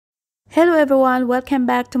Hello everyone, welcome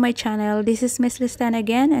back to my channel. This is Miss Listan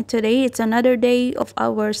again, and today it's another day of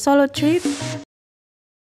our solo trip.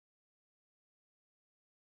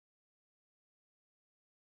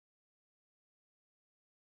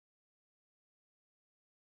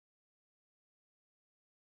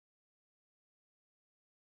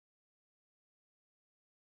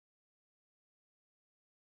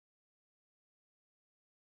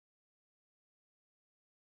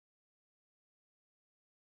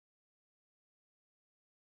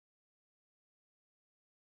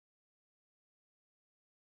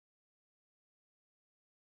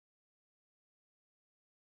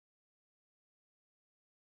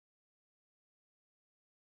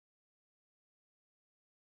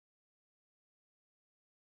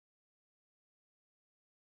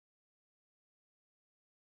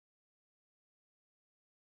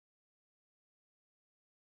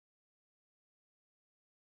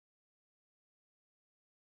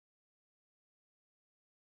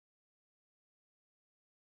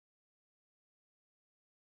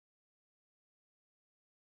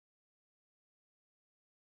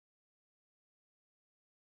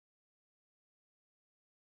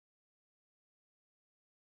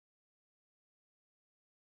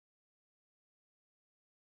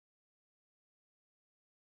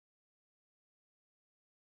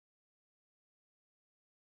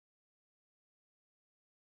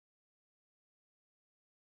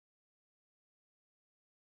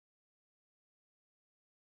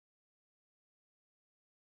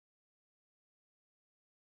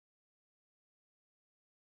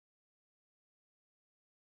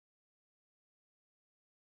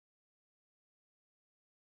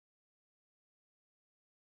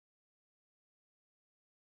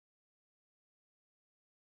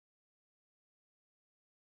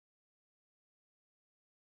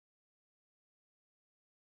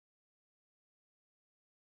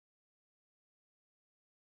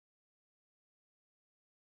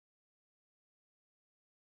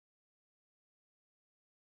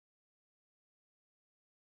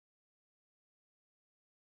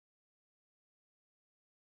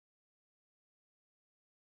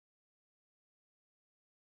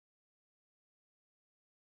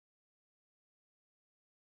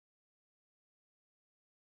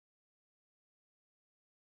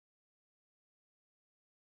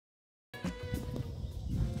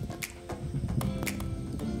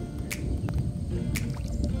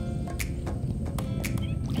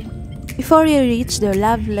 Before you reach the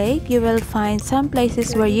Love Lake, you will find some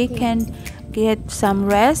places where you can get some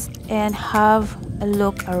rest and have a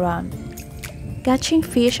look around. Catching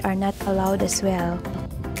fish are not allowed as well.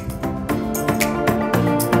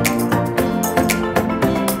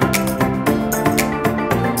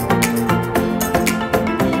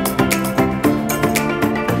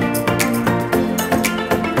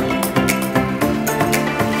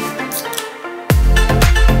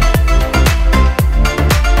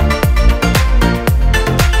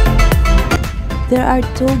 There are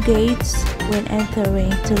two gates when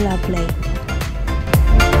entering to Love Lake.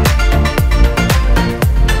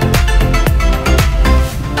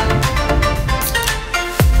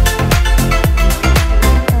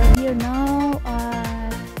 We are here now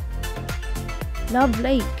at Love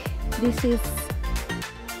Lake. This is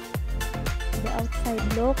the outside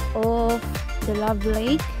look of the Love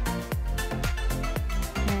Lake,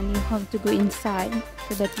 and you have to go inside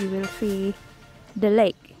so that you will see the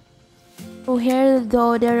lake. So here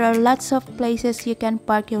though there are lots of places you can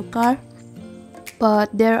park your car, but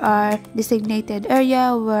there are designated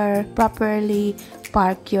area where properly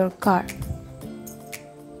park your car.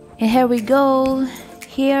 And here we go.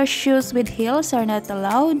 Here shoes with heels are not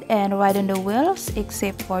allowed and ride on the wheels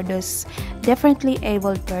except for those differently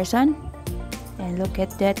abled person. And look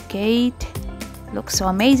at that gate, looks so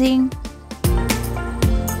amazing.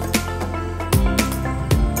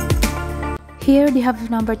 Here they have a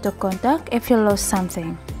number to contact if you lost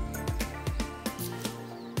something.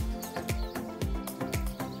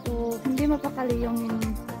 So, hindi mapakali yung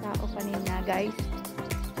tao kanina, guys.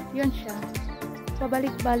 Yun siya.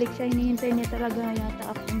 Pabalik-balik siya. Hinihintay niya talaga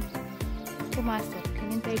yata akong pumasok.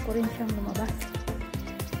 Hinihintay ko rin siyang lumabas.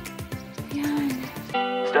 Yan.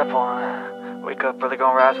 Step 1, wake up early,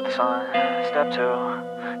 gonna rise with the sun. Step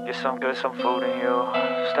 2, get some good, some food in you.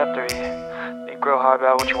 Step 3, think real hard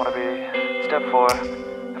about what you wanna be. Step 4,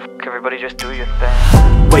 everybody just do your thing.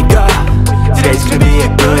 Wake up, today's gonna be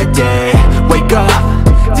a good day. Wake up,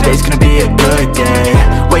 today's gonna be a good day.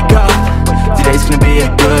 Wake up, today's gonna be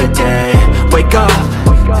a good day. Wake up,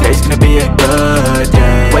 today's gonna be a good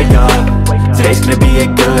day. Wake up, today's gonna be a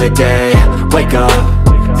good day. Wake up,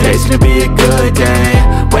 today's gonna be a good day.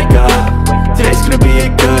 Wake up, today's gonna gonna be a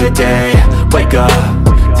good day. Wake up,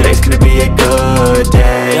 today's gonna be a good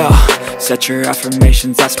day. Yo, set your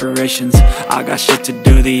affirmations, aspirations. I got shit to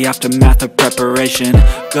do, the aftermath of preparation.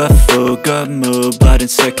 Good food, good mood, blood in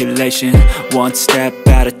circulation. One step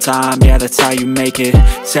at a time, yeah, that's how you make it.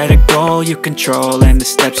 Set a goal you control and the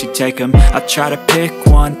steps you take them. I try to pick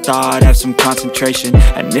one thought, have some concentration.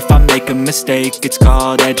 And if I make a mistake, it's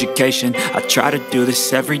called education. I try to do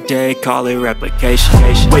this every day, call it replication.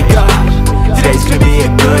 Wake up, today's gonna be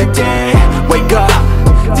a good day. Wake up,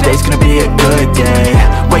 today's gonna be a good day.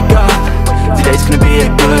 Wake up, today's gonna be a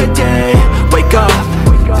good day. Wake up,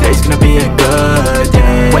 today's gonna be a good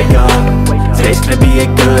day. Wake up, today's gonna be a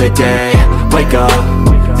good day. Wake up,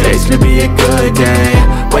 today's gonna be a good day.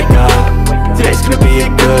 Wake up, today's gonna be a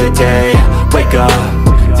good day. Wake up,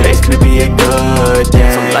 today's gonna be a good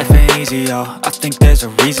day. So life ain't easy, yo, I think there's a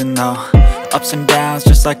reason though. Ups and downs,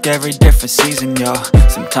 just like every different season, yo.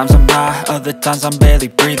 Sometimes I'm high, other times I'm barely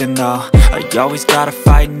breathing, though. I always gotta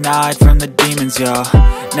fight and hide from the demons, yo.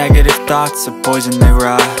 Negative thoughts are poison, they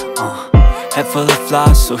rot. Head full of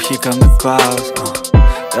flies, so here come the clouds.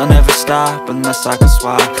 They'll never stop unless I can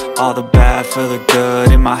swap all the bad for the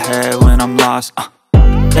good in my head when I'm lost.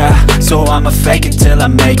 Yeah, so I'ma fake it till I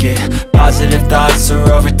make it. Positive thoughts are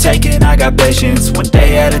overtaken, I got patience. One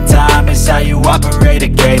day at a time is how you operate a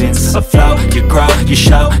cadence. A flow, you grow, you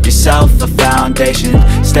show yourself a foundation.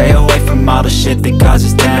 Stay away from all the shit that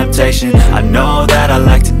causes temptation. I know that I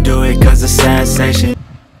like to do it cause it's sensation.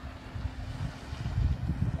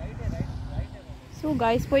 So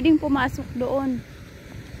guys, pwedeng pumasok doon.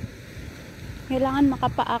 Kailangan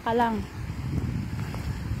makapaa ka lang.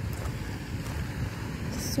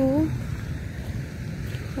 So,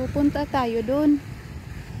 pupunta tayo doon.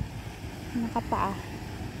 Nakapaa.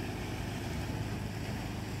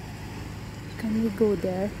 Can we go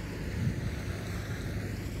there?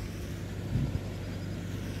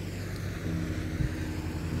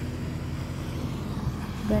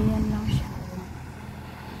 Ganyan lang siya.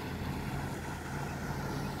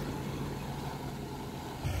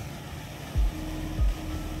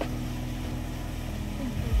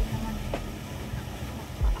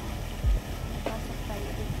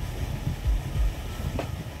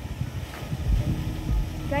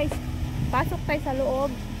 Guys, pasok tayo sa loob.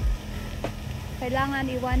 Kailangan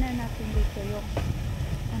iwanan natin dito yung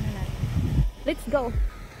ano natin. Let's go!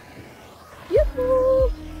 Yoo-hoo!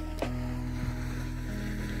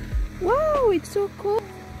 Wow! It's so cool!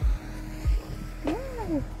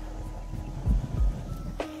 Wow!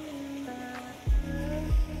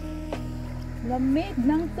 Lamig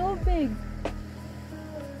ng tubig!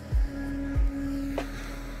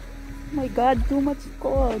 Oh my God! Too much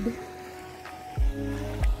cold!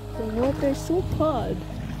 The water is so cold.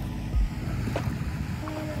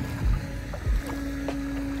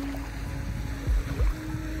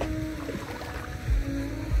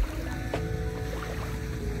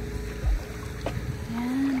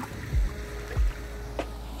 Yan.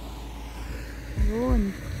 Yun.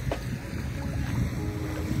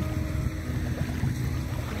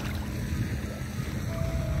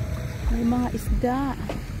 May mga isda.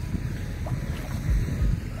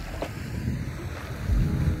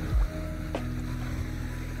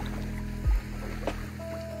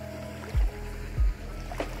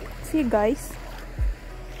 See guys,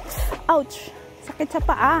 ouch, sakit sa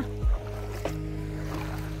paa.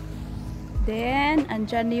 Then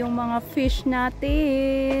andyan yung mga fish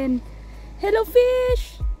natin. Hello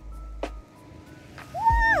fish.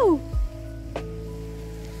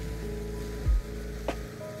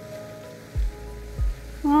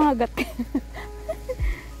 Wow, agat.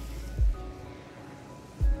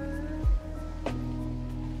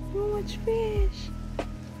 So much fish.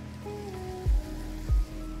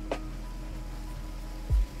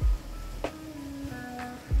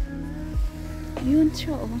 Yun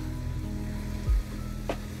siya, oh.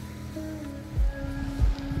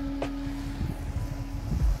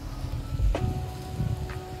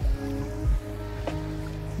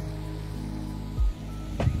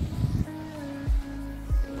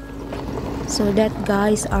 So that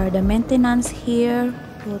guys are the maintenance here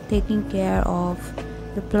for taking care of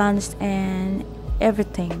the plants and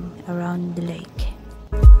everything around the lake.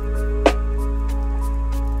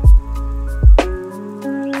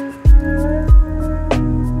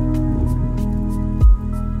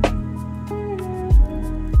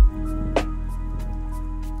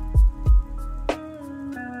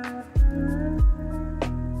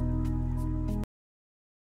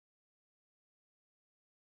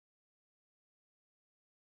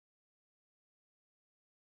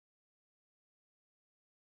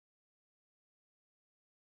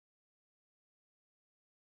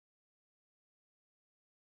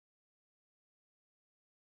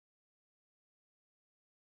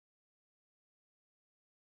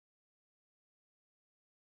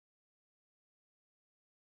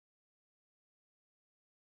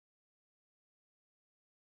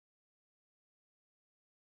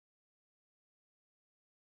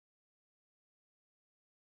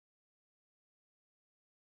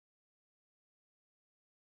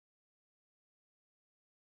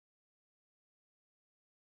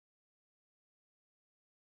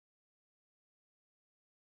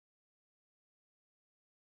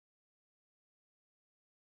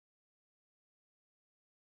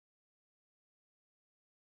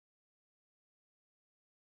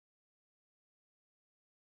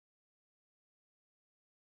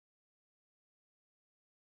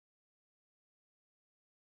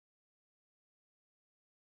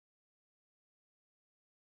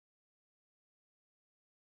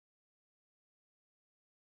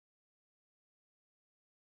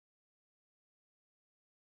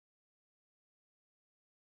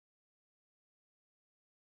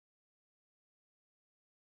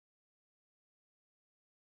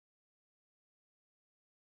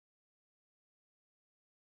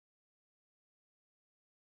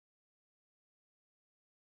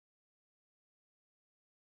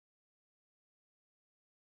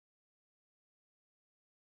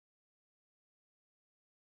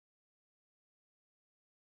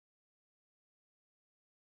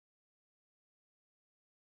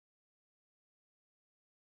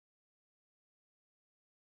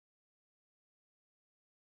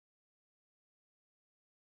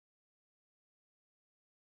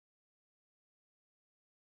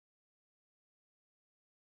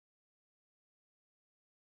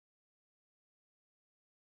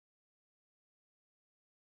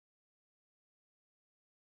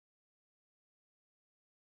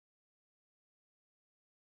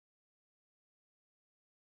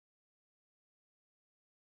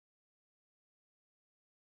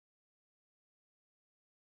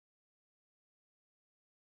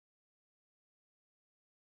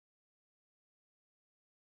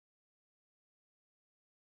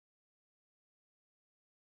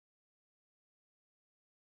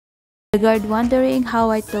 The guard wondering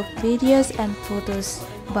how I took videos and photos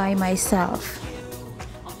by myself.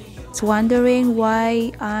 It's wondering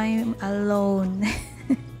why I'm alone.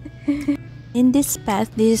 In this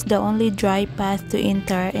path, this is the only dry path to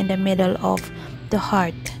enter in the middle of the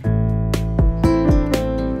heart.